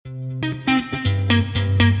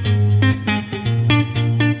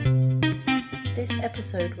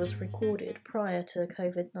episode was recorded prior to the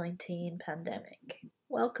COVID-19 pandemic.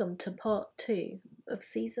 Welcome to part 2 of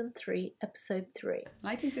season 3, episode 3.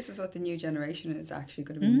 I think this is what the new generation is actually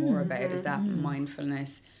going to be more about, is that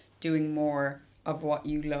mindfulness, doing more of what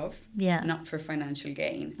you love, not for financial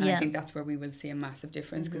gain. And I think that's where we will see a massive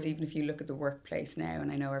difference, because even if you look at the workplace now,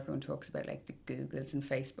 and I know everyone talks about like the Googles and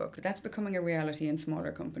Facebook, but that's becoming a reality in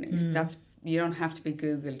smaller companies. You don't have to be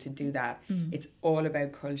Google to do that. It's all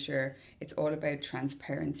about culture. It's all about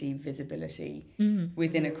transparency, visibility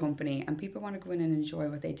within a company, and people want to go in and enjoy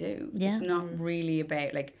what they do. It's not really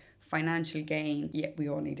about like financial gain. Yeah, we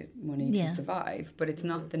all need money to survive, but it's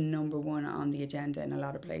not the number one on the agenda in a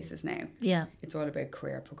lot of places now. It's all about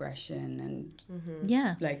career progression and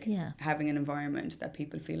having an environment that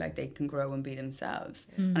people feel like they can grow and be themselves.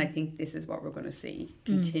 And I think this is what we're going to see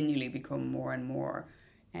continually become more and more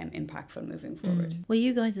impactful moving forward. Well,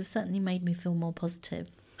 you guys have certainly made me feel more positive.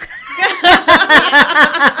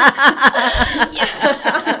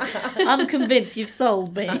 Yes. I'm convinced you've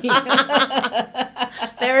sold me.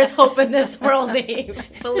 There is hope in this world, Eve.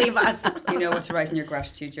 Believe us. You know what to write in your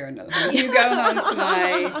gratitude journal. When you go home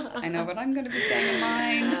tonight, I know what I'm going to be saying in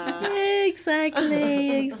mine. Yeah,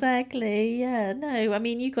 exactly. Yeah, no, I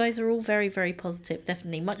mean, you guys are all very, very positive,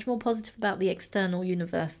 definitely. Much more positive about the external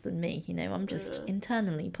universe than me. You know, I'm just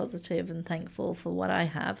internally positive and thankful for what I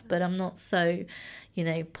have, but I'm not so,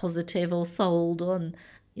 positive or sold on,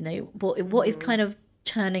 what is kind of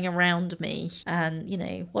churning around me.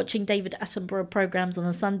 And watching David Attenborough programs on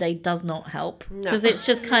a Sunday does not help, because it's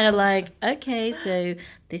just kind of like, okay, so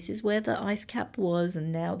this is where the ice cap was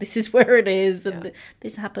and now this is where it is, and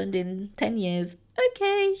this happened in 10 years.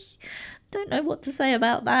 Okay, don't know what to say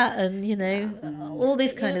about that, and all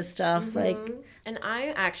this kind of stuff. And I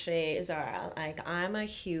actually, Zara, I'm a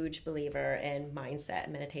huge believer in mindset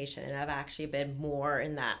and meditation, and I've actually been more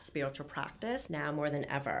in that spiritual practice now more than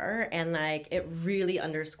ever. And it really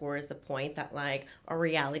underscores the point that our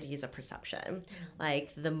reality is a perception.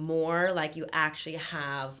 The more you actually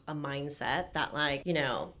have a mindset that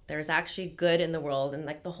there's actually good in the world, and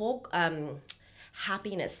the whole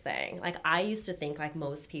happiness thing. I used to think, like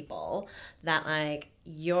most people, that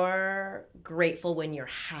you're grateful when you're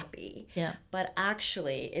happy. Yeah. But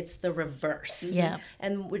actually it's the reverse. Yeah.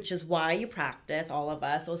 And which is why you practice, all of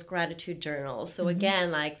us, those gratitude journals. So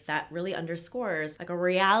again, that really underscores a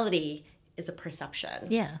reality is a perception.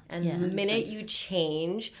 Yeah. And the minute you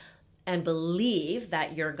change and believe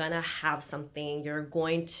that you're going to have something, you're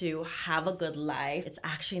going to have a good life, it's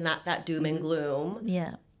actually not that doom and gloom.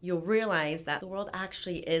 Yeah. You'll realize that the world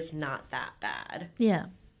actually is not that bad. Yeah.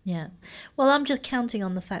 Yeah. Well, I'm just counting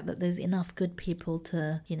on the fact that there's enough good people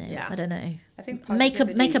to, I don't know, I think make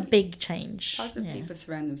a big change. Positive people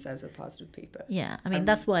surround themselves with positive people. Yeah. I mean,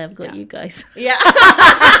 that's why I've got you guys. Yeah.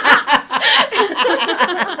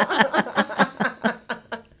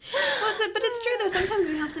 But it's true though, sometimes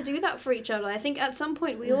we have to do that for each other. I think at some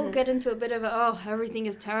point we all get into a bit of everything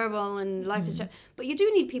is terrible and life is terrible. But you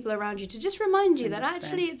do need people around you to just remind you 100%. That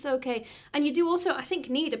actually it's okay. And you do also, I think,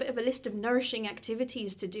 need a bit of a list of nourishing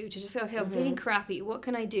activities to do, to just say, okay, I'm feeling crappy, what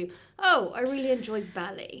can I do? Oh, I really enjoy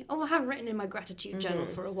ballet. Oh, I haven't written in my gratitude journal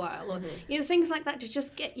for a while. Or, things like that to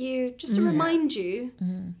just get you, just to remind you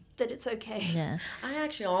that it's okay. Yeah. I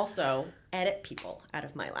actually also edit people out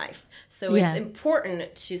of my life. So it's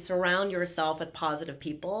important to surround yourself with positive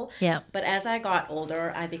people. Yeah. But as I got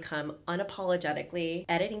older, I become unapologetically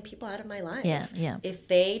editing people out of my life. Yeah, yeah. If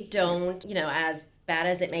they don't, as bad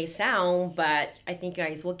as it may sound, but I think you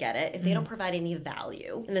guys will get it, if they don't provide any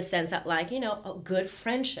value, in the sense that a good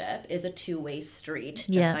friendship is a two-way street,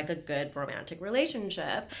 just like a good romantic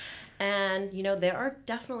relationship. And, there are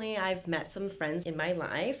definitely, I've met some friends in my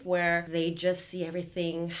life where they just see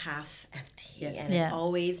everything half empty. And it's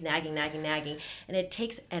always nagging. And it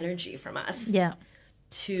takes energy from us. Yeah.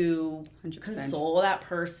 To 100%. console that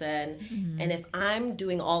person. And if I'm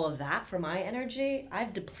doing all of that for my energy,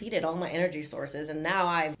 I've depleted all my energy sources, and now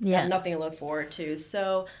I've have nothing to look forward to.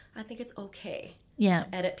 So I think it's okay to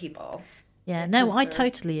edit people. Yeah, no, I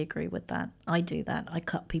totally agree with that. I do that. I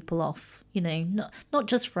cut people off, not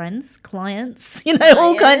just friends, clients,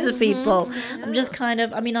 all kinds of people. Yeah. I'm just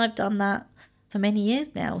I've done that for many years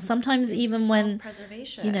now. Sometimes it's even when,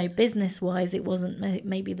 business-wise, it wasn't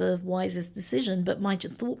maybe the wisest decision, but my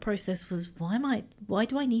thought process was, why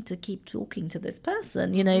do I need to keep talking to this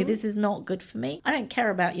person? This is not good for me. I don't care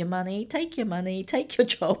about your money, take your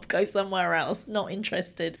job, go somewhere else, not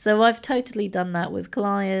interested. So I've totally done that with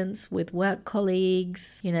clients, with work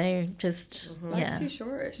colleagues, Life's too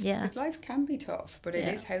short. Yeah. Because life can be tough, but it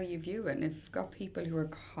is how you view it. And if you've got people who are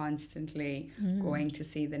constantly going to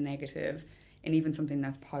see the negative, and even something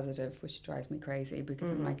that's positive, which drives me crazy because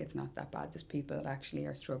I'm like, it's not that bad. There's people that actually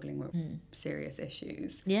are struggling with serious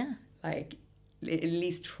issues. Yeah. Like, at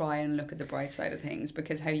least try and look at the bright side of things,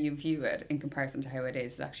 because how you view it in comparison to how it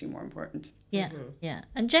is actually more important. Yeah, yeah.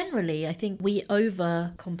 And generally, I think we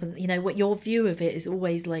overcompensate. You know, what your view of it is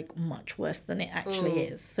always like much worse than it actually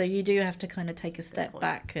is. So you do have to kind of take a step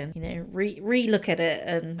back and, you know, re-look at it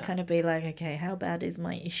and kind of be like, okay, how bad is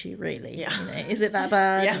my issue really? Yeah. You know, is it that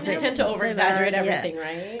bad? Yeah, we tend to over-exaggerate everything,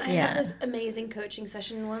 right? I had this amazing coaching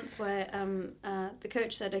session once where the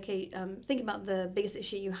coach said, okay, think about the biggest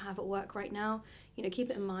issue you have at work right now. You know, keep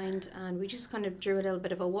it in mind. And we just kind of drew a little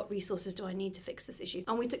bit of what resources do I need to fix this issue?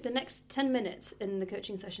 And we took the next 10 minutes in the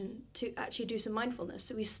coaching session to actually do some mindfulness.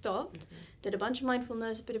 So we stopped, did a bunch of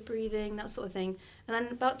mindfulness, a bit of breathing, that sort of thing. And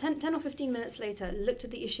then about 10 or 15 minutes later, looked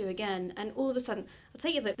at the issue again. And all of a sudden, I'll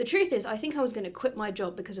tell you that the truth is, I think I was going to quit my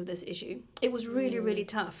job because of this issue. It was really, really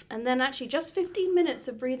tough. And then actually just 15 minutes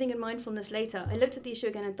of breathing and mindfulness later, I looked at the issue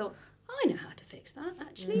again and thought, I know how to fix that,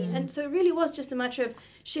 actually. And so it really was just a matter of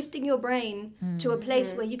shifting your brain to a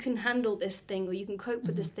place where you can handle this thing, or you can cope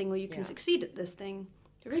with this thing, or you can succeed at this thing.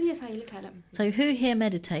 It really is how you look at it. So who here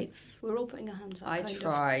meditates? We're all putting our hands up. I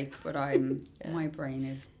try, but my brain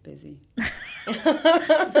is busy.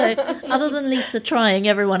 So other than Lisa trying,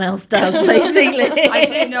 everyone else does, basically. I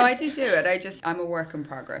do it. I'm a work in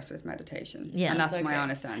progress with meditation. Yeah. And that's my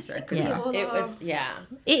honest answer. It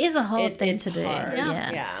is a hard thing it's to do. Hard.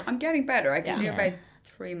 Yeah. I'm getting better. I can do about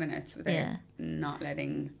 3 minutes without not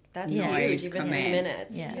letting noise huge, come even 3 in.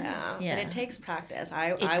 minutes. Yeah. And it takes practice.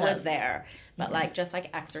 I was there. But like, just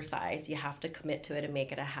like exercise, you have to commit to it and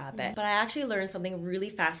make it a habit. But I actually learned something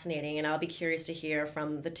really fascinating, and I'll be curious to hear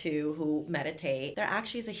from the two who meditate. There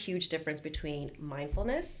actually is a huge difference between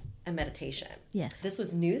mindfulness and meditation. Yes. This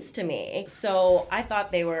was news to me. So I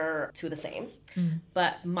thought they were two the same.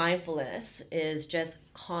 But mindfulness is just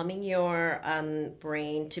calming your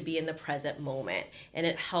brain to be in the present moment. And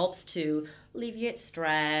it helps to alleviate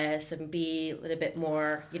stress and be a little bit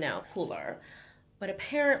more, cooler. But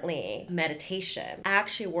apparently, meditation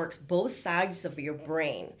actually works both sides of your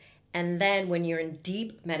brain. And then when you're in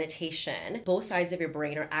deep meditation, both sides of your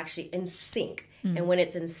brain are actually in sync. And when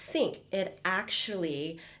it's in sync, it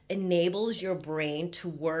actually enables your brain to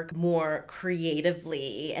work more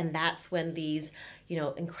creatively. And that's when these,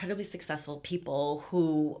 incredibly successful people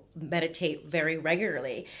who meditate very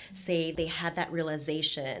regularly say they had that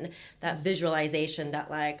realization, that visualization that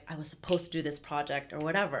like, I was supposed to do this project or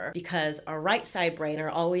whatever, because our right side brain are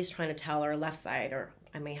always trying to tell our left side, or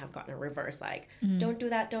I may have gotten a reverse, like, don't do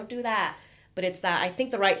that, don't do that. But it's that, I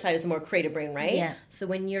think the right side is the more creative brain, right? Yeah. So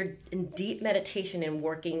when you're in deep meditation and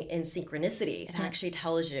working in synchronicity, it actually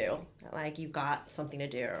tells you that, like, you got something to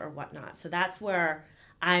do or whatnot. So that's where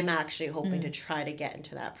I'm actually hoping to try to get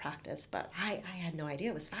into that practice. But I had no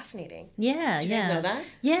idea. It was fascinating. Yeah, Did you guys know that?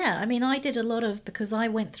 Yeah, I mean, I did a lot of, because I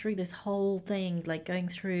went through this whole thing, like going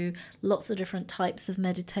through lots of different types of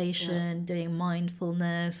meditation, doing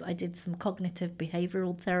mindfulness. I did some cognitive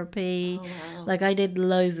behavioral therapy. Oh, wow. Like I did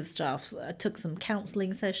loads of stuff. I took some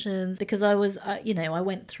counseling sessions because I was, I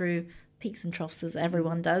went through peaks and troughs as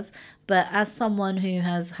everyone does. But as someone who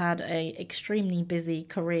has had a extremely busy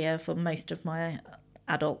career for most of my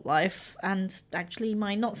adult life, and actually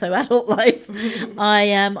my not so adult life,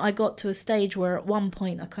 I got to a stage where at one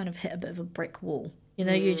point I kind of hit a bit of a brick wall.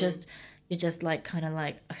 You're just like kind of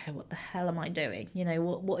like, okay, what the hell am I doing?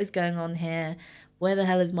 What is going on here? Where the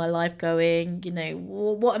hell is my life going?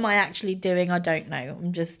 What am I actually doing? I don't know.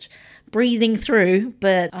 I'm just breezing through,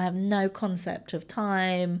 but I have no concept of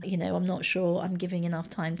time. I'm not sure I'm giving enough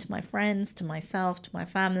time to my friends, to myself, to my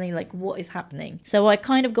family. Like, what is happening? So I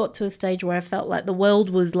kind of got to a stage where I felt like the world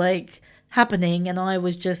was like happening and I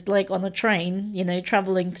was just like on a train,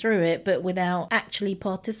 traveling through it, but without actually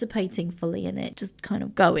participating fully in it, just kind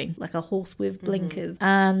of going like a horse with blinkers.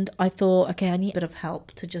 And I thought, okay, I need a bit of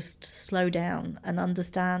help to just slow down and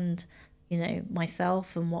understand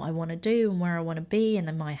myself and what I want to do and where I want to be, and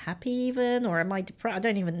am I happy even, or am I depressed? I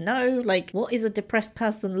don't even know, like, what is a depressed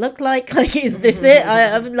person look like? Like, is this it?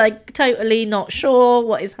 I'm like totally not sure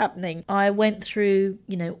what is happening. I went through,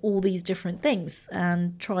 all these different things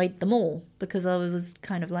and tried them all because I was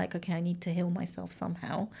kind of like, okay, I need to heal myself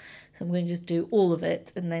somehow. So I'm going to just do all of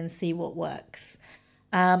it and then see what works.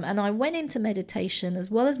 And I went into meditation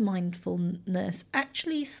as well as mindfulness,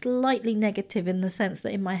 actually slightly negative in the sense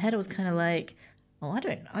that in my head I was kind of like, oh, I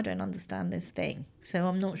don't understand this thing, so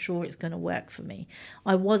I'm not sure it's going to work for me.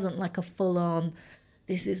 I wasn't like a full-on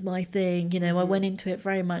this is my thing. I went into it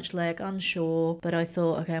very much like unsure, but I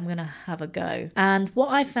thought, okay, I'm going to have a go. And what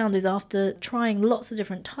I found is after trying lots of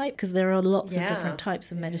different types, because there are lots of different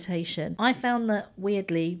types of meditation, I found that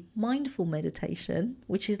weirdly, mindful meditation,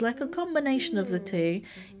 which is like a combination of the two,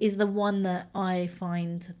 is the one that I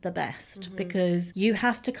find the best, because you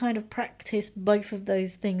have to kind of practice both of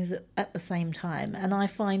those things at the same time. And I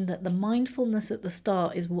find that the mindfulness at the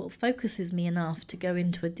start is what focuses me enough to go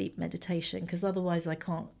into a deep meditation, because otherwise I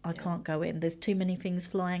can't go in. There's too many things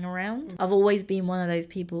flying around. I've always been one of those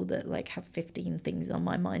people that like have 15 things on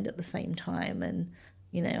my mind at the same time, and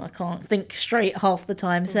I can't think straight half the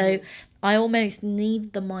time. So I almost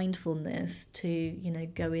need the mindfulness to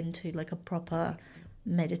go into like a proper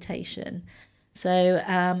meditation. So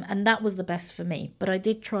and that was the best for me, but I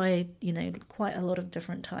did try quite a lot of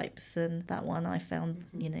different types, and that one I found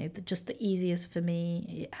just the easiest for me.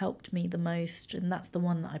 It helped me the most, and that's the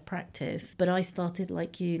one that I practice. But I started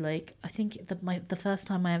like you, like I think the first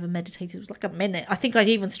time I ever meditated was like a minute. I think I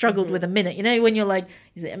even struggled with a minute, when you're like,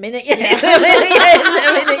 is it a minute? Yeah, is it a minute? Yeah, is it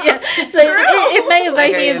a minute? Yeah. So it may have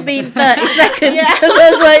only have been 30 seconds, because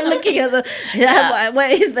I was like looking at where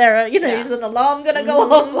is there is an alarm gonna go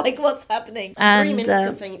off, like what's happening? 3 minutes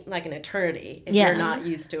can seem like an eternity if you're not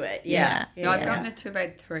used to it. No, I've gotten it to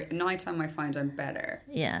about 3. Nighttime I find I'm better.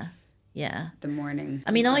 The morning.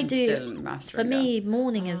 I mean, I do. For me,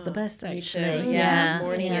 morning is the best, actually.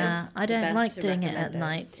 Morning is. I don't like doing it at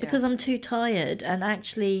night because I'm too tired, and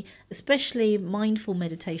actually, especially mindful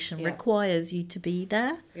meditation requires you to be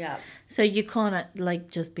there. So you can't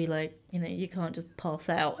just be like, you can't just pass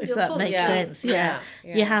out, if that makes sense.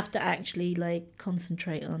 You have to actually like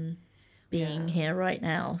concentrate on being here right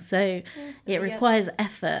now. So it requires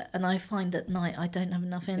effort, and I find at night I don't have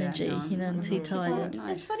enough energy, I'm too tired.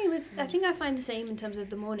 It's funny I think I find the same in terms of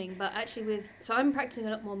the morning, but actually so I'm practicing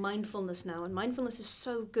a lot more mindfulness now, and mindfulness is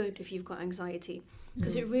so good if you've got anxiety,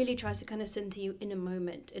 because it really tries to kind of center you in a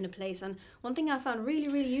moment, in a place. And one thing I found really,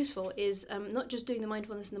 really useful is not just doing the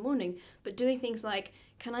mindfulness in the morning, but doing things like,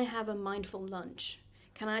 can I have a mindful lunch?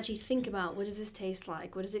 Can I actually think about, what does this taste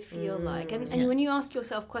like? What does it feel like? And when you ask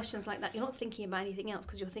yourself questions like that, you're not thinking about anything else,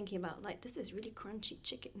 because you're thinking about, like, this is really crunchy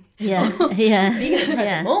chicken. Being in the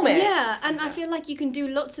present moment. Yeah, and I feel like you can do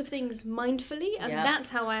lots of things mindfully, and that's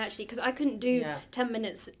how I actually, because I couldn't do 10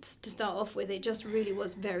 minutes to start off with. It just really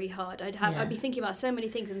was very hard. I'd be thinking about so many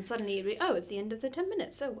things, and suddenly it'd be, it's the end of the 10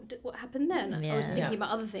 minutes. So what happened then? I was thinking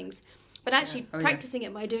about other things. But actually practicing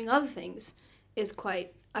it by doing other things is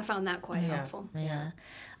I found that quite helpful.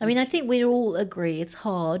 I mean, I think we all agree it's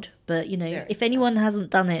hard, but if anyone hasn't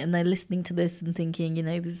done it and they're listening to this and thinking,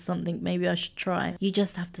 this is something maybe I should try, you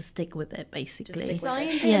just have to stick with it, basically.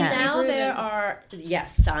 Scientifically now proven. There are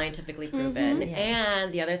scientifically proven.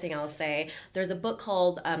 And the other thing I'll say, there's a book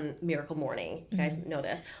called Miracle Morning. You guys know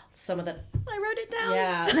this. Some of the I wrote it down.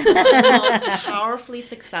 Yeah, some of the most powerfully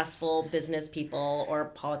successful business people or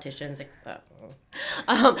politicians.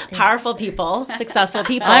 Powerful people, successful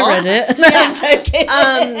people. I read it. I'm joking.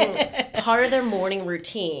 Part of their morning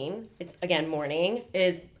routine, it's again morning,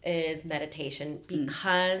 is meditation,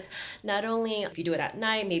 because not only if you do it at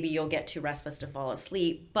night, maybe you'll get too restless to fall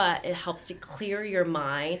asleep, but it helps to clear your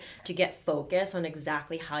mind, to get focused on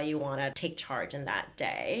exactly how you want to take charge in that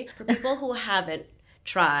day. For people who haven't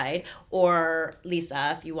tried, or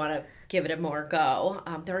Lisa, if you want to give it a more go,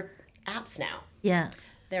 there are apps now.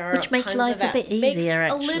 There are which make life a bit easier,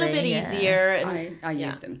 actually. A little bit easier. And, I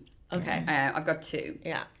use them. Okay. I've got 2.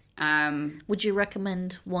 Would you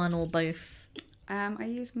recommend one or both? I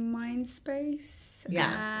use Mindspace.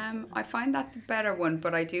 Yeah. I find that the better one,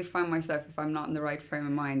 but I do find myself, if I'm not in the right frame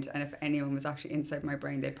of mind, and if anyone was actually inside my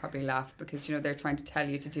brain, they'd probably laugh, because they're trying to tell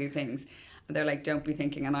you to do things, and they're like, don't be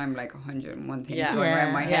thinking, and I'm like 101 things going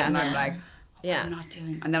around my head, and I'm like, I'm not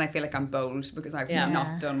doing, and then I feel like I'm bold because I've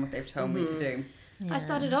not done what they've told me to do. I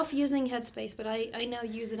started off using Headspace, but I now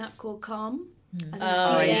use an app called Calm. As in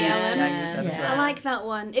I use that as well. I like that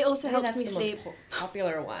one. It also helps me that's sleep. the most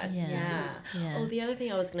popular one. Yeah. Oh, the other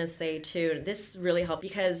thing I was going to say too, this really helped,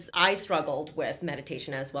 because I struggled with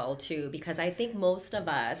meditation as well too, because I think most of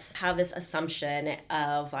us have this assumption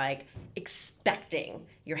of like expecting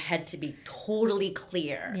your head to be totally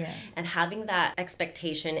clear. And having that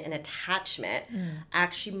expectation and attachment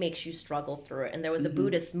actually makes you struggle through it. And there was a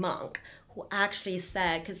Buddhist monk who actually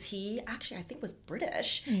said, because he actually, I think, was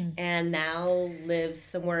British and now lives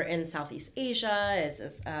somewhere in Southeast Asia,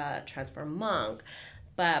 is a transformed monk.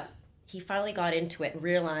 But he finally got into it and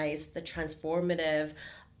realized the transformative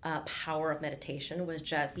power of meditation was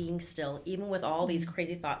just being still. Even with all these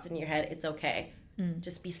crazy thoughts in your head, it's okay.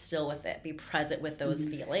 Just be still with it, be present with those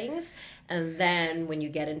feelings. And then when you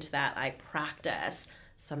get into that like practice,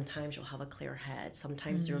 sometimes you'll have a clear head.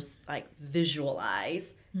 Sometimes you'll like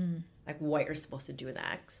visualize like what you're supposed to do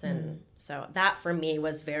next. And so that for me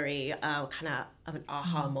was very kind of an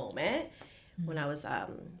aha moment when I was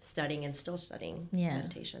studying and still studying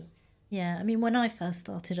meditation. Yeah, I mean, when I first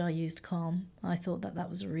started, I used Calm. I thought that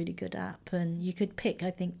was a really good app, and you could pick,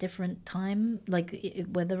 I think, different time, like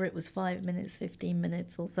whether it was 5 minutes, 15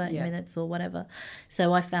 minutes, or 30 minutes, or whatever.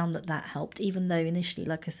 So I found that helped, even though initially,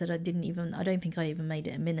 like I said, I don't think I even made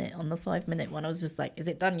it a minute on the 5-minute one. I was just like, is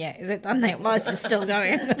it done yet? Is it done yet? Why is it still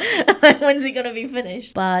going? When's it going to be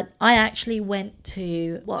finished? But I actually went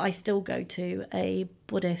to, I still go to a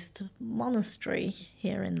Buddhist monastery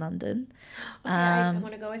here in London. Okay, I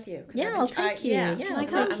want to go with you. Yeah, I'll take you. Yeah, I'll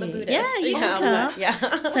take you. I'm a Buddhist. Yeah, you can. Yeah.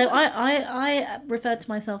 So I refer to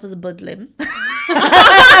myself as a Budlim.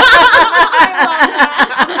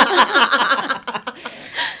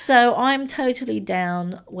 So I'm totally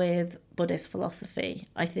down with Buddhist philosophy.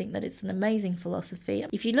 I think that it's an amazing philosophy.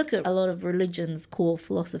 If you look at a lot of religions' core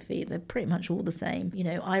philosophy, they're pretty much all the same. You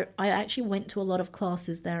know, I actually went to a lot of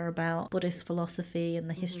classes there about Buddhist philosophy and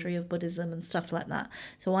the history of Buddhism and stuff like that.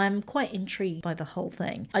 So I'm quite intrigued by the whole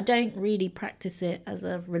thing. I don't really practice it as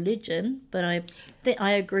a religion, but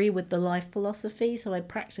I agree with the life philosophy, so I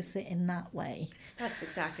practice it in that way. That's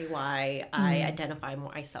exactly why I identify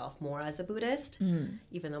myself more as a Buddhist,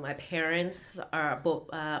 even though my parents are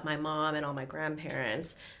both, my mom and all my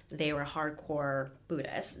grandparents, they were hardcore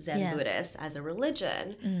Buddhists, Zen Buddhists as a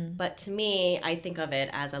religion. But to me, I think of it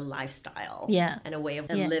as a lifestyle and a way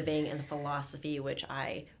of living and the philosophy which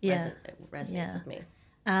resonates with me.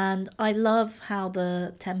 And I love how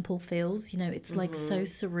the temple feels. You know, it's like so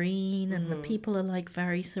serene, and the people are like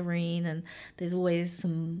very serene, and there's always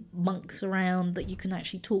some monks around that you can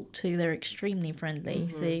actually talk to. They're extremely friendly,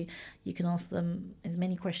 so you can ask them as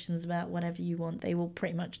many questions about whatever you want. They will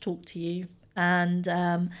pretty much talk to you. And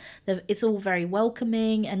it's all very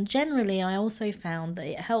welcoming, and generally I also found that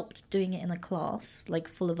it helped doing it in a class like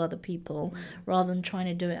full of other people rather than trying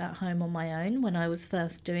to do it at home on my own. When I was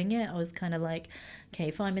first doing it, I was kind of like, okay,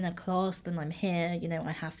 if I'm in a class, then I'm here, you know,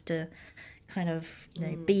 I have to kind of, you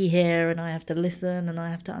know, be here, and I have to listen, and I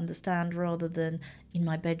have to understand, rather than in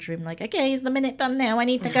my bedroom like, okay, is the minute done now? I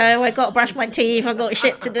need to go. I got to brush my teeth. I've got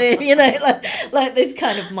shit to do, you know, like this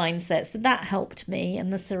kind of mindset. So that helped me,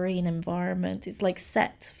 and the serene environment is like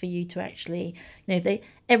set for you to actually, you know,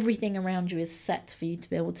 everything around you is set for you to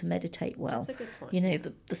be able to meditate well. That's a good point. You know,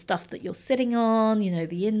 the stuff that you're sitting on, you know,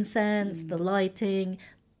 the incense, the lighting,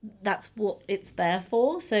 that's what it's there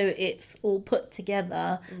for. So it's all put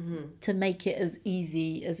together to make it as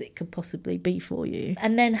easy as it could possibly be for you.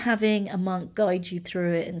 And then having a monk guide you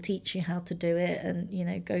through it and teach you how to do it, and, you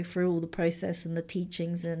know, go through all the process and the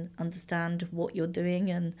teachings and understand what you're doing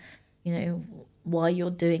and, you know, why you're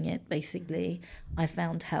doing it, basically, I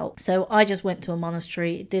found help. So I just went to a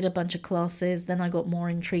monastery, did a bunch of classes, then I got more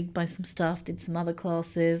intrigued by some stuff, did some other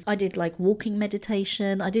classes. I did like walking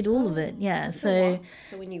meditation, I did all of it, So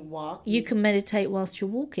when you walk, you can meditate whilst you're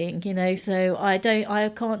walking, you know. So I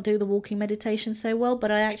can't do the walking meditation so well, but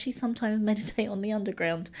I actually sometimes meditate on the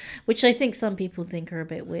underground, which I think some people think are a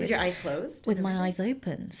bit weird. With your eyes closed? With my eyes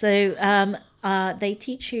open. So they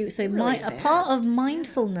teach you, so a part of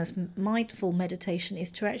mindful meditation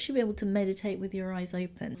is to actually be able to meditate with your eyes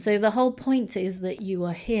open. So the whole point is that you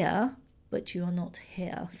are here, but you are not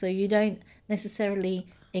here. So you don't necessarily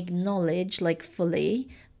acknowledge like fully,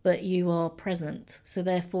 but you are present. So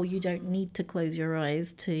therefore you don't need to close your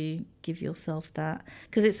eyes to give yourself that,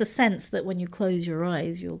 because it's a sense that when you close your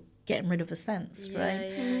eyes, you're getting rid of a sense,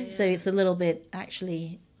 right? Yeah. So it's a little bit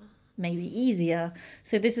actually maybe easier.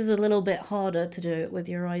 So this is a little bit harder to do it with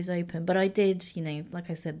your eyes open. But I did, you know, like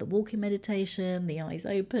I said, the walking meditation, the eyes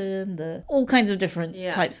open, the all kinds of different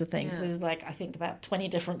types of things. There's like, I think about 20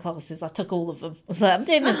 different classes. I took all of them. I was like, I'm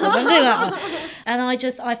doing this one, I'm doing that one. And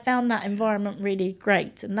I found that environment really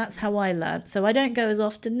great. And that's how I learned. So I don't go as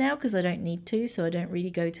often now because I don't need to. So I don't really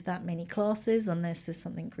go to that many classes unless there's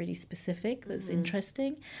something really specific that's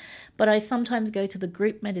interesting. But I sometimes go to the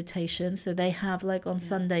group meditation. So they have like on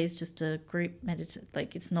Sundays just a group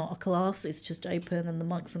like it's not a class, it's just open and the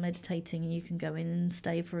monks are meditating and you can go in and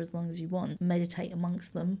stay for as long as you want, meditate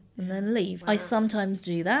amongst them and then leave. I sometimes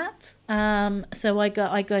do that. So I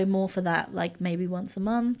go more for that, like maybe once a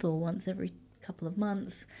month or once every couple of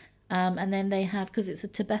months. And then they have, because it's a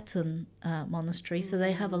Tibetan monastery, so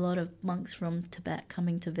they have a lot of monks from Tibet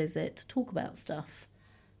coming to visit to talk about stuff.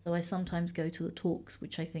 So I sometimes go to the talks,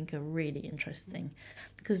 which I think are really interesting,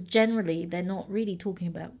 because generally they're not really talking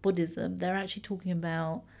about Buddhism. They're actually talking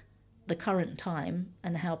about the current time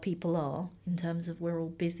and how people are in terms of we're all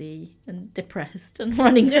busy and depressed and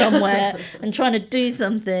running somewhere and trying to do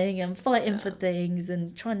something and fighting for things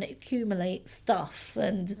and trying to accumulate stuff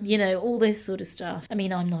and, you know, all this sort of stuff. I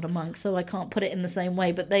mean, I'm not a monk, so I can't put it in the same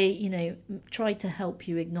way, but they, you know, try to help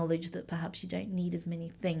you acknowledge that perhaps you don't need as many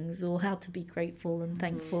things, or how to be grateful and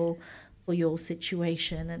thankful for your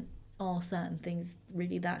situation, and are certain things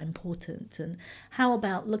really that important? And how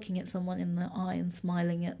about looking at someone in the eye and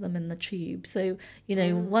smiling at them in the tube? So, you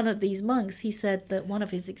know, one of these monks, he said that one of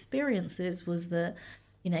his experiences was that,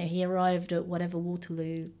 you know, he arrived at whatever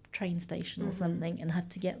Waterloo train station or something and had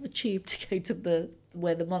to get the tube to go to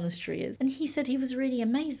where the monastery is. And he said he was really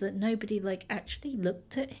amazed that nobody like actually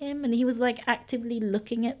looked at him, and he was like actively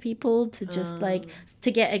looking at people to just like to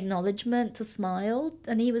get acknowledgement, to smile.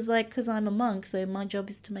 And he was like, because I'm a monk, so my job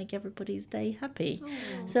is to make everybody's day happy.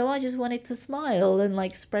 So I just wanted to smile and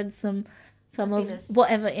like spread some happiness of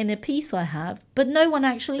whatever inner peace I have, but no one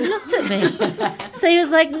actually looked at me. So he was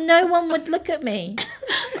like, no one would look at me.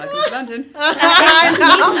 Welcome to London.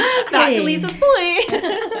 Back to Lisa's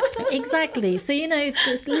point. Exactly. So, you know,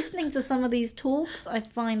 just listening to some of these talks, I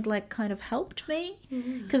find like kind of helped me,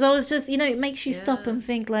 because I was just, you know, it makes you stop and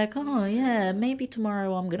think like, oh yeah, maybe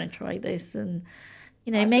tomorrow I'm going to try this, and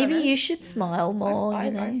you know, maybe you should smile more. I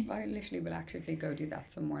literally will actively go do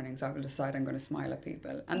that some mornings. I will decide I'm going to smile at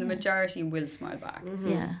people, and the majority will smile back.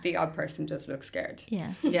 Yeah. The odd person does look scared.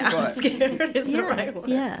 Yeah. Yeah, scared is the right one.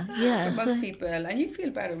 Yeah. But most people, and you feel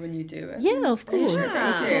better when you do it. Yeah, of course.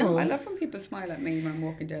 I love when people smile at me when I'm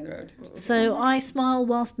walking down the road. So I smile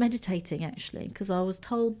whilst meditating, actually, because I was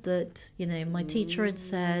told that, you know, my teacher had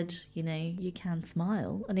said, you know, you can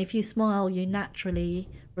smile, and if you smile, you naturally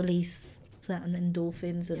release certain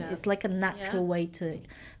endorphins, and it's like a natural way to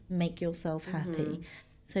make yourself happy.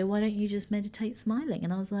 So why don't you just meditate smiling?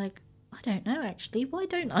 And I was like, I don't know, actually, why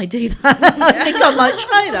don't I do that? I think I might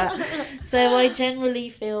try that. So I generally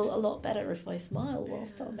feel a lot better if I smile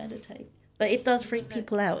whilst I meditate. But it does freak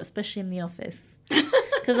people out, especially in the office,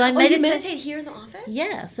 because I meditate. You meditate here in the office?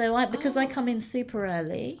 Yeah, so I come in super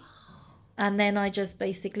early. And then I just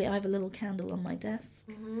basically, I have a little candle on my desk.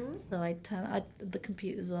 So I turn, the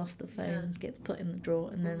computer's off, the phone gets put in the drawer,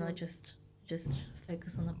 and then I just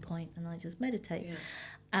focus on a point and I just meditate.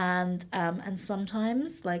 And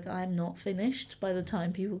sometimes, like, I'm not finished by the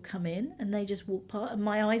time people come in, and they just walk past, and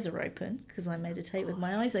my eyes are open, because I meditate with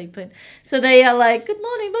my eyes open. So they are like, good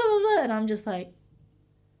morning, blah, blah, blah. And I'm just like...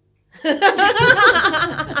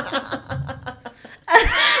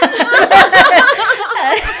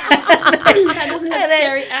 That doesn't look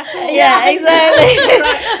scary at all. Yeah, exactly.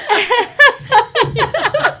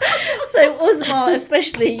 So Uzma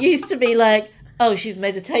especially used to be like, oh, she's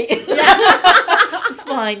meditating. It's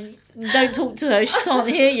fine. Don't talk to her. She can't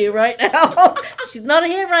hear you right now. She's not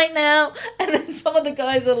here right now. And then some of the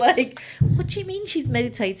guys are like, what do you mean she's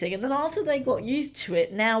meditating? And then after they got used to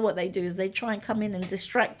it, now what they do is they try and come in and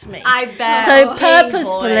distract me. I bet. So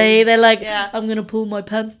purposefully, they're like, I'm going to pull my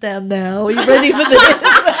pants down now. Are you ready for this?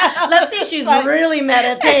 Let's see if she's like, really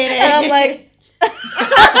meditating. And I'm like...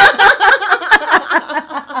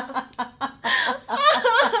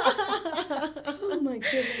 Oh my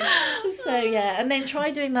goodness. So yeah, and then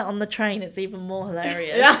try doing that on the train. It's even more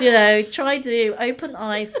hilarious. You know, try to open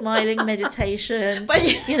eyes, smiling meditation,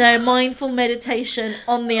 you know, mindful meditation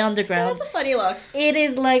on the underground. That's a funny look. It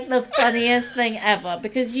is like the funniest thing ever,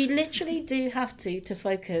 because you literally do have to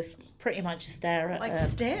focus. Pretty much stare at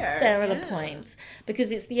a point, because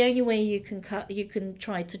it's the only way you can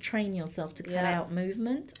try to train yourself to cut out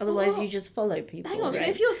movement. Otherwise, you just follow people. Hang on, so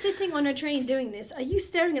if you're sitting on a train doing this, are you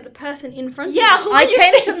staring at the person in front of you? I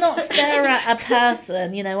tend to not stare at a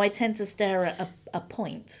person. You know, I tend to stare at a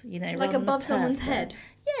point. You know, like above someone's head.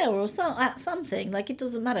 Yeah, or at something. Like, it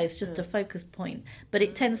doesn't matter. It's just a focus point. But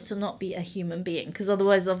it tends to not be a human being, because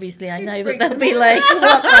otherwise, obviously, I know that they'll be like,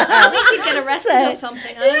 what the hell? I think you'd get arrested or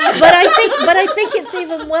something. I don't know. But I think it's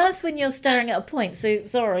even worse when you're staring at a point. So,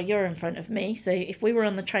 Zora, you're in front of me. So if we were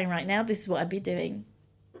on the train right now, this is what I'd be doing.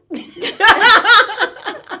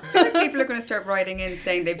 People are going to start writing in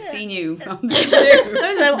saying they've seen you on the show.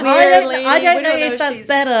 So I don't know if that's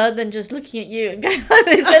better than just looking at you and going like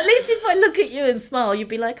this. At least if I look at you and smile, you'd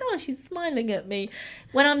be like, oh, she's smiling at me.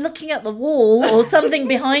 When I'm looking at the wall or something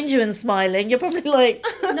behind you and smiling, you're probably like...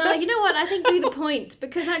 No, you know what? I think do the point.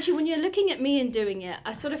 Because actually, when you're looking at me and doing it,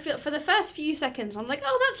 I sort of feel, for the first few seconds, I'm like,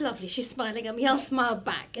 oh, that's lovely. She's smiling at me. I'll smile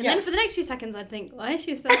back. And then for the next few seconds, I'd think, why is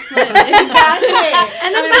she still smiling? Exactly.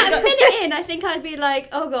 And then about a minute in, I think I'd be like,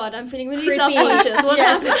 oh, God, I'm feeling really self-conscious. What's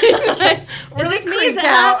happening? Like, really is this me? Is it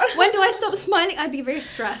her? When do I stop smiling? I'd be very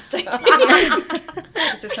stressed.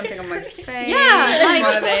 Is there something on my face? Yeah, like,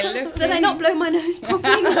 what are they looking? Did I not blow my nose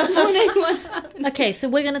properly this morning? What's happening? Okay, so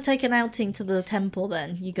we're going to take an outing to the temple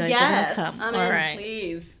then. You guys yes, are going to come. I'm in. All right.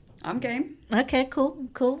 Please. I'm game. Okay,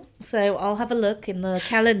 cool. So I'll have a look in the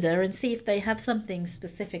calendar and see if they have something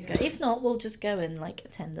specific. If not, we'll just go and like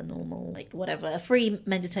attend a normal, like whatever, a free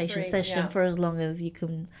meditation session for as long as you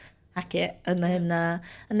can hack it. And then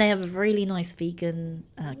and they have a really nice vegan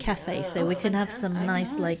cafe, so we can have some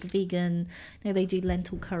nice like vegan. They do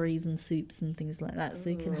lentil curries and soups and things like that.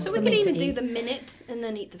 So you can. So we could even do the minute and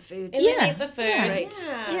then eat the food. And then eat the food. Right.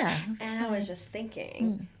 Yeah. And I was just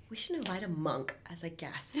thinking. We should invite a monk as a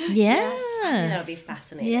guest. Yes. I think that would be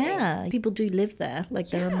fascinating. Yeah. People do live there. Like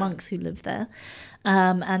there are monks who live there.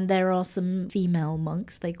 And there are some female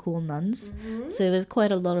monks they call nuns. Mm-hmm. So there's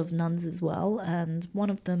quite a lot of nuns as well. And one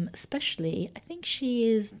of them especially, I think she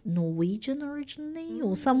is Norwegian originally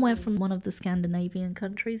or somewhere from one of the Scandinavian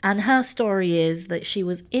countries. And her story is that she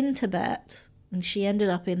was in Tibet and she ended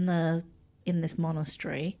up in this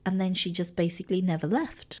monastery, and then she just basically never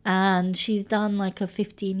left. And she's done like a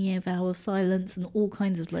 15-year vow of silence and all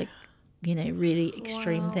kinds of like, really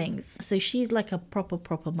extreme things. So she's like a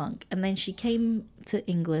proper monk. And then she came to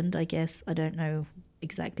England, I guess. I don't know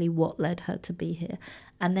exactly what led her to be here.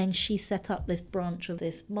 And then she set up this branch of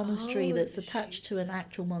this monastery that's attached to an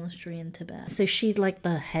actual monastery in Tibet. So she's like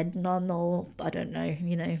the head nun, or I don't know,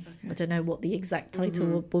 I don't know what the exact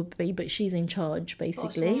title would be, but she's in charge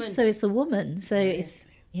basically. So it's a woman. So it's,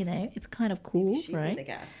 it's kind of cool, right? Be the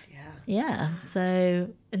guest, yeah. So,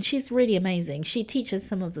 and she's really amazing. She teaches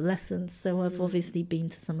some of the lessons. So I've obviously been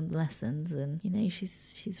to some of the lessons, and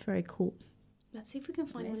she's very cool. Let's see if we can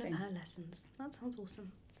find one of her lessons. That sounds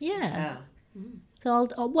awesome. Yeah. So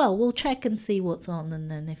we'll check and see what's on, and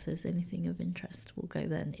then if there's anything of interest, we'll go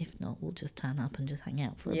then. If not, we'll just turn up and just hang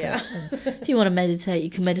out for a bit. And if you want to meditate, you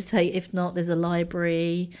can meditate. If not, there's a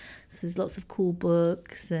library. So there's lots of cool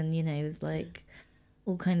books, and there's like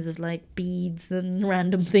all kinds of like beads and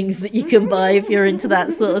random things that you can buy if you're into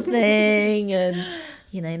that sort of thing, and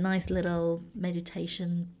nice little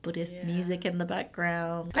meditation Buddhist music in the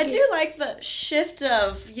background. I do like the shift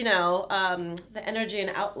of, the energy and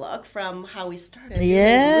outlook from how we started.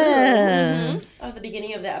 Yes. At the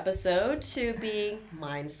beginning of the episode to being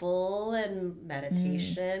mindful and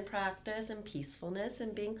meditation practice and peacefulness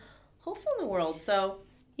and being hopeful in the world. So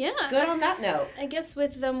yeah, good on that note. I guess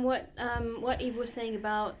with what Eve was saying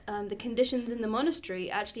about the conditions in the monastery,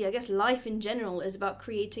 actually, I guess life in general is about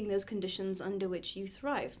creating those conditions under which you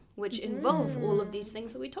thrive, which involve all of these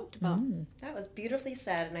things that we talked about. That was beautifully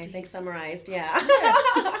said, and I think summarized, the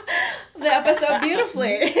episode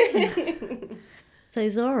beautifully. So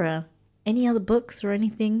Zora, any other books or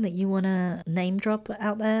anything that you want to name drop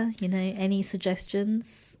out there? Any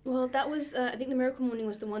suggestions? Well, that was, I think The Miracle Morning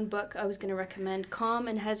was the one book I was going to recommend. Calm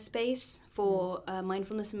and Headspace for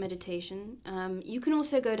mindfulness and meditation. You can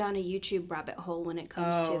also go down a YouTube rabbit hole when it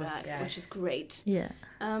comes to that, which is great. Yeah.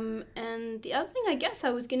 And the other thing I guess I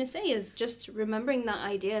was going to say is just remembering that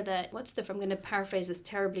idea that, I'm going to paraphrase this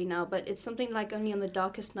terribly now, but it's something like only on the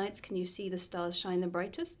darkest nights can you see the stars shine the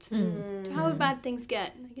brightest. To however bad things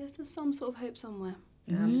get, I guess there's some sort of hope somewhere.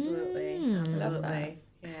 Absolutely. Love that.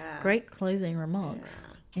 Yeah. Great closing remarks.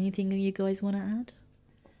 Anything you guys want to add?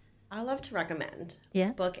 I love to recommend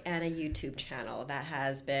a book and a YouTube channel that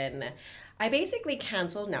has been... I basically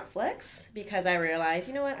canceled Netflix because I realized,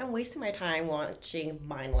 I'm wasting my time watching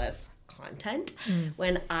mindless content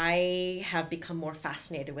when I have become more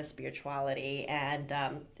fascinated with spirituality and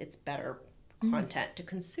it's better content to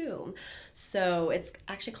consume. So it's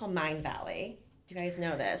actually called Mindvalley. You guys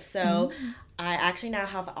know this. So I actually now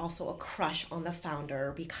have also a crush on the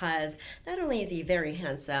founder because not only is he very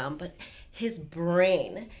handsome, but his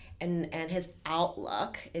brain and his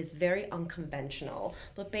outlook is very unconventional.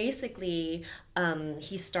 But basically,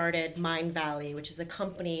 he started Mindvalley, which is a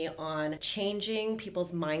company on changing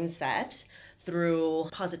people's mindset through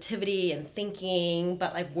positivity and thinking,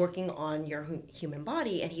 but like working on your human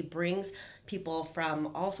body. And he brings people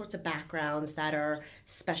from all sorts of backgrounds that are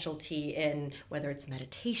specialty in whether it's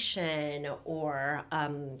meditation or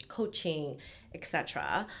coaching,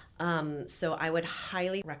 etc. So I would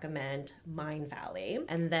highly recommend Mindvalley.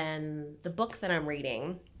 And then the book that I'm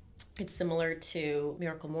reading, it's similar to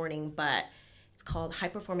Miracle Morning, but it's called High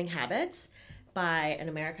Performing Habits by an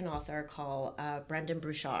American author called Brendon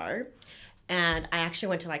Burchard. And I actually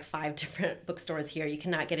went to like 5 different bookstores here. You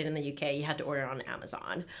cannot get it in the UK. You had to order it on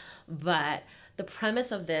Amazon. But the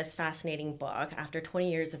premise of this fascinating book, after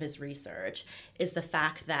 20 years of his research, is the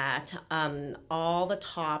fact that all the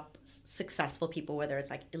top successful people, whether it's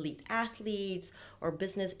like elite athletes or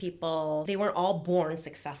business people, they weren't all born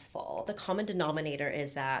successful. The common denominator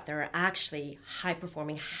is that there are actually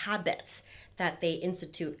high-performing habits that they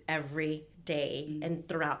institute every day and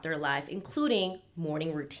throughout their life, including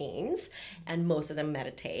morning routines, and most of them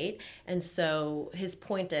meditate. And so his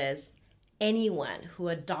point is anyone who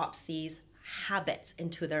adopts these habits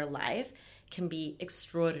into their life can be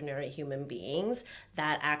extraordinary human beings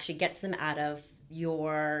that actually gets them out of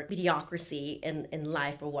your mediocrity in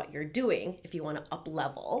life or what you're doing if you want to up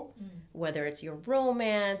level, whether it's your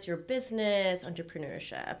romance, your business,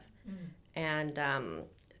 entrepreneurship. And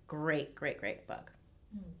great book.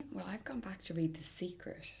 Well, I've gone back to read The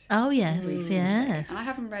Secret. Oh, yes, yes. And I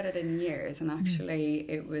haven't read it in years, and actually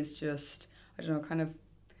it was just, I don't know, kind of,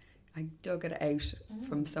 I dug it out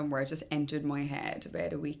from somewhere. It just entered my head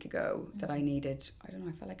about a week ago that I needed, I don't know,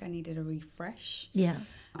 I felt like I needed a refresh. Yeah.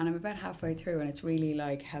 And I'm about halfway through, and it's really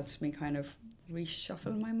like helped me kind of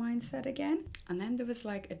reshuffle my mindset again. And then there was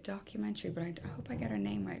like a documentary, but I hope I get her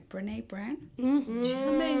name right, Brene Brown. She's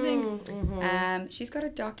amazing. She's got a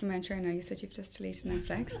documentary. I know you said you've just deleted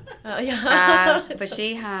Netflix. But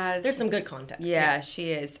she has, there's some good content. Yeah,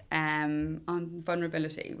 she is on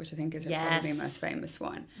vulnerability, which I think is probably the most famous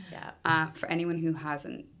one. For anyone who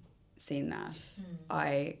hasn't seen that,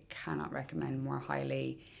 I cannot recommend more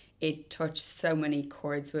highly. It touched so many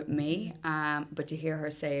chords with me, but to hear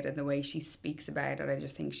her say it and the way she speaks about it, I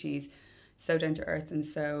just think she's so down to earth and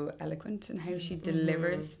so eloquent in how she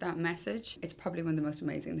delivers that message. It's probably one of the most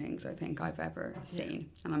amazing things I think I've ever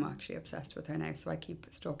seen, and I'm actually obsessed with her now, so I keep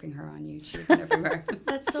stalking her on YouTube and everywhere.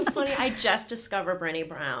 That's so funny. I just discovered Brene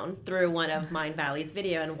Brown through one of Mind Valley's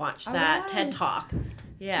video and watched that TED Talk.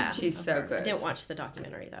 Yeah, she's so good. I didn't watch the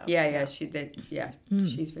documentary though. Yeah, she did. Yeah,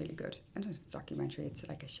 she's really good. I don't know if it's a documentary, it's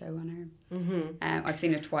like a show on her. I've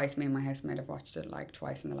seen it twice. Me and my housemate have watched it like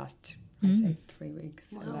twice in the last, I'd say, 3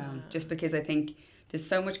 weeks alone. Just because I think there's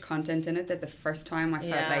so much content in it that the first time I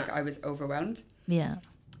felt like I was overwhelmed. Yeah.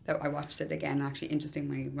 So I watched it again. Actually,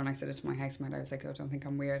 interestingly, when I said it to my housemate, I was like, "Oh, don't think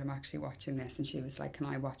I'm weird. I'm actually watching this." And she was like, "Can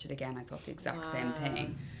I watch it again?" I thought the exact same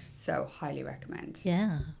thing. So highly recommend.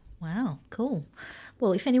 Yeah. Wow, cool.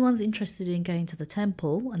 Well, if anyone's interested in going to the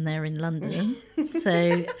temple, and they're in London,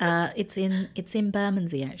 so it's in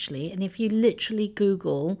Bermondsey actually, and if you literally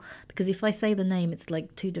Google, because if I say the name, it's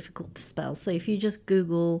like too difficult to spell. So if you just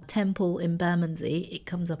Google temple in Bermondsey, it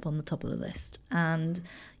comes up on the top of the list, and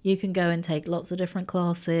you can go and take lots of different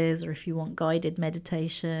classes, or if you want guided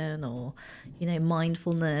meditation or,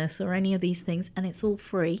 mindfulness or any of these things, and it's all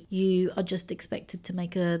free. You are just expected to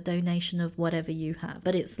make a donation of whatever you have,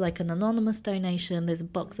 but it's like an anonymous donation. There's a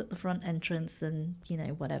box at the front entrance, and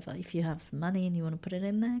whatever. If you have some money and you want to put it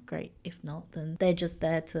in there, great. If not, then they're just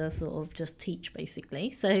there to sort of just teach,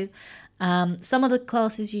 basically. So some of the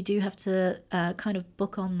classes you do have to kind of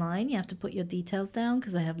book online. You have to put your details down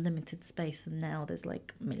because they have limited space, and now there's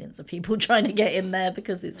like millions of people trying to get in there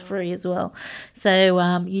because it's free as well.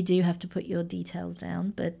 So you do have to put your details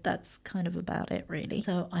down, but that's kind of about it, really.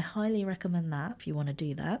 So I highly recommend that if you want to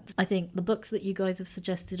do that. I think the books that you guys have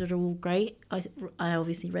suggested are all great. I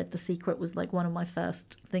obviously read The Secret, was like one of my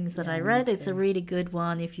first things that I read. It's a really good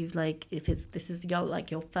one if this is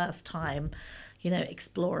your first time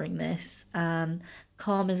exploring this.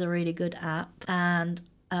 Calm is a really good app, and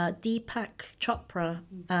Deepak Chopra,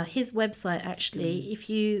 his website actually, if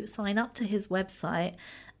you sign up to his website,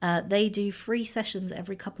 they do free sessions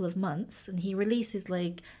every couple of months, and he releases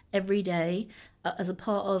like every day as a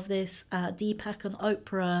part of this Deepak and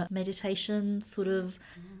Oprah meditation sort of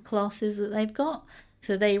classes that they've got.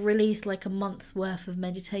 So they release like a month's worth of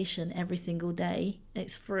meditation every single day.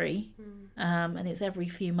 It's free, and it's every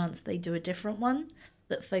few months they do a different one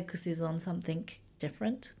that focuses on something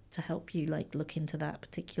different to help you like look into that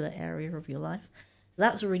particular area of your life. So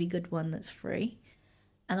that's a really good one that's free.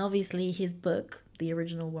 And obviously his book, the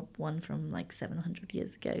original one from like 700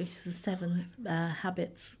 years ago, the 7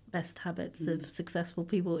 best habits of successful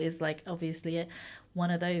people, is like obviously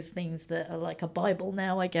one of those things that are like a Bible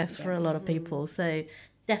now, I guess, for a lot of people. So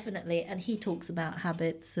definitely. And he talks about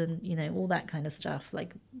habits and, all that kind of stuff,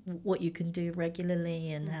 like what you can do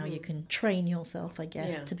regularly and how you can train yourself, I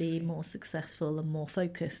guess, to be more successful and more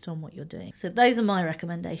focused on what you're doing. So those are my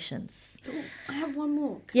recommendations. Ooh, I have one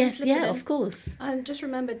more. Yes, of course. I just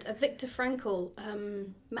remembered Viktor Frankl,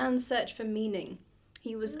 Man's Search for Meaning.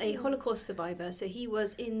 He was a Holocaust survivor, so he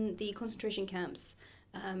was in the concentration camps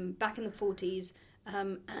back in the 40s.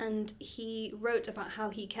 And he wrote about how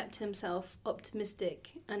he kept himself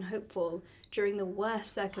optimistic and hopeful during the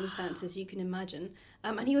worst circumstances you can imagine.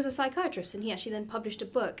 And he was a psychiatrist, and he actually then published a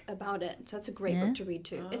book about it. So that's a great book to read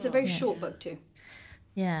too. It's a very short book too.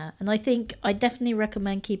 Yeah, and I think I definitely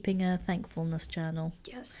recommend keeping a thankfulness journal.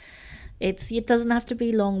 Yes. It doesn't have to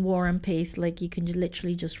be long War and Peace. Like, you can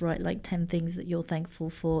literally just write like 10 things that you're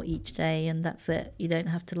thankful for each day, and that's it. You don't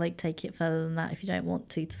have to like take it further than that if you don't want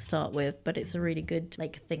to start with, but it's a really good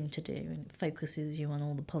like thing to do, and it focuses you on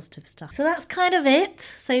all the positive stuff. So that's kind of it.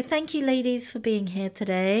 So thank you, ladies, for being here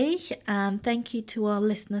today, and thank you to our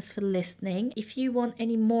listeners for listening. If you want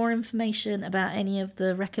any more information about any of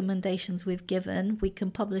the recommendations we've given, we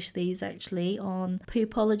can publish these actually on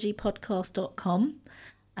poopologypodcast.com.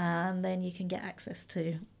 And then you can get access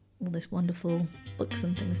to all this wonderful books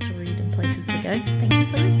and things to read and places to go. Thank you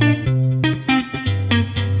for listening.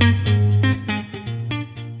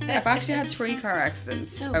 I've actually had 3 car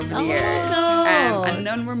accidents over the years, and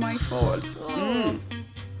none were my fault.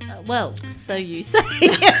 Well, so you say. I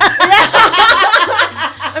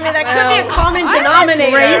mean, that could be a common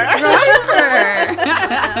denominator. Great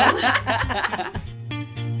driver.